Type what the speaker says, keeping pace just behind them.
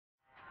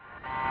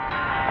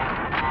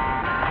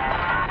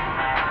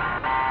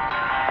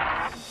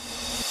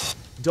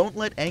Don't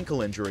let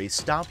ankle injury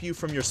stop you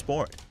from your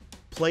sport.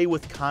 Play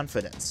with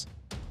confidence.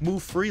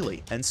 Move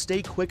freely and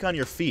stay quick on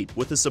your feet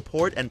with the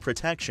support and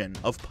protection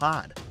of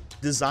Pod,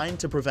 designed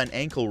to prevent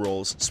ankle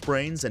rolls,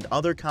 sprains, and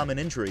other common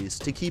injuries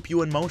to keep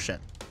you in motion.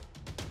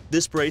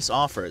 This brace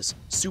offers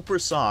super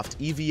soft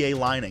EVA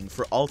lining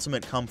for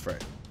ultimate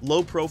comfort,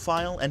 low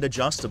profile and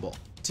adjustable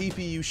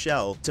TPU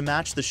shell to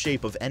match the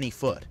shape of any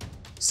foot.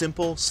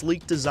 Simple,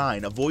 sleek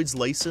design avoids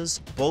laces,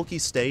 bulky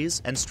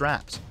stays, and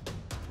straps.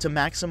 To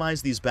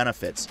maximize these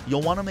benefits,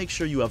 you'll want to make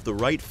sure you have the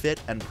right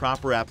fit and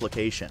proper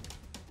application.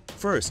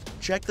 First,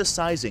 check the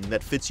sizing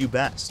that fits you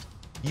best.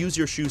 Use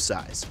your shoe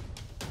size.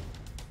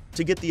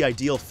 To get the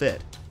ideal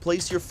fit,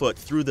 place your foot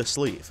through the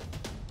sleeve.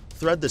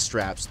 Thread the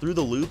straps through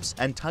the loops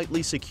and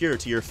tightly secure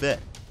to your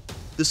fit.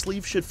 The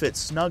sleeve should fit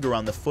snug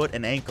around the foot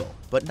and ankle,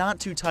 but not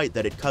too tight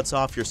that it cuts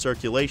off your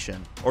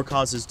circulation or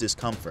causes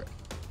discomfort.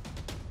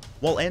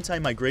 While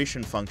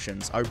anti-migration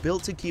functions are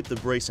built to keep the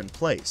brace in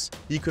place,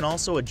 you can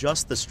also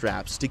adjust the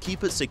straps to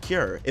keep it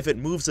secure if it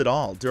moves at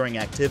all during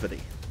activity.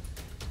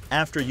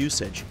 After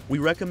usage, we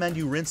recommend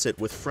you rinse it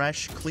with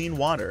fresh, clean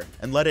water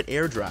and let it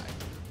air dry.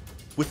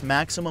 With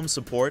maximum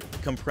support,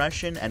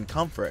 compression, and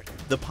comfort,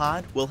 the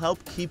Pod will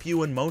help keep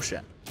you in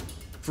motion.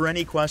 For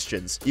any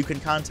questions, you can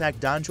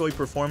contact DonJoy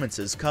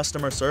Performance's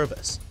customer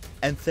service.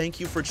 And thank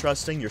you for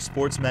trusting your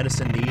sports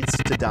medicine needs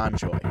to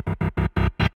DonJoy.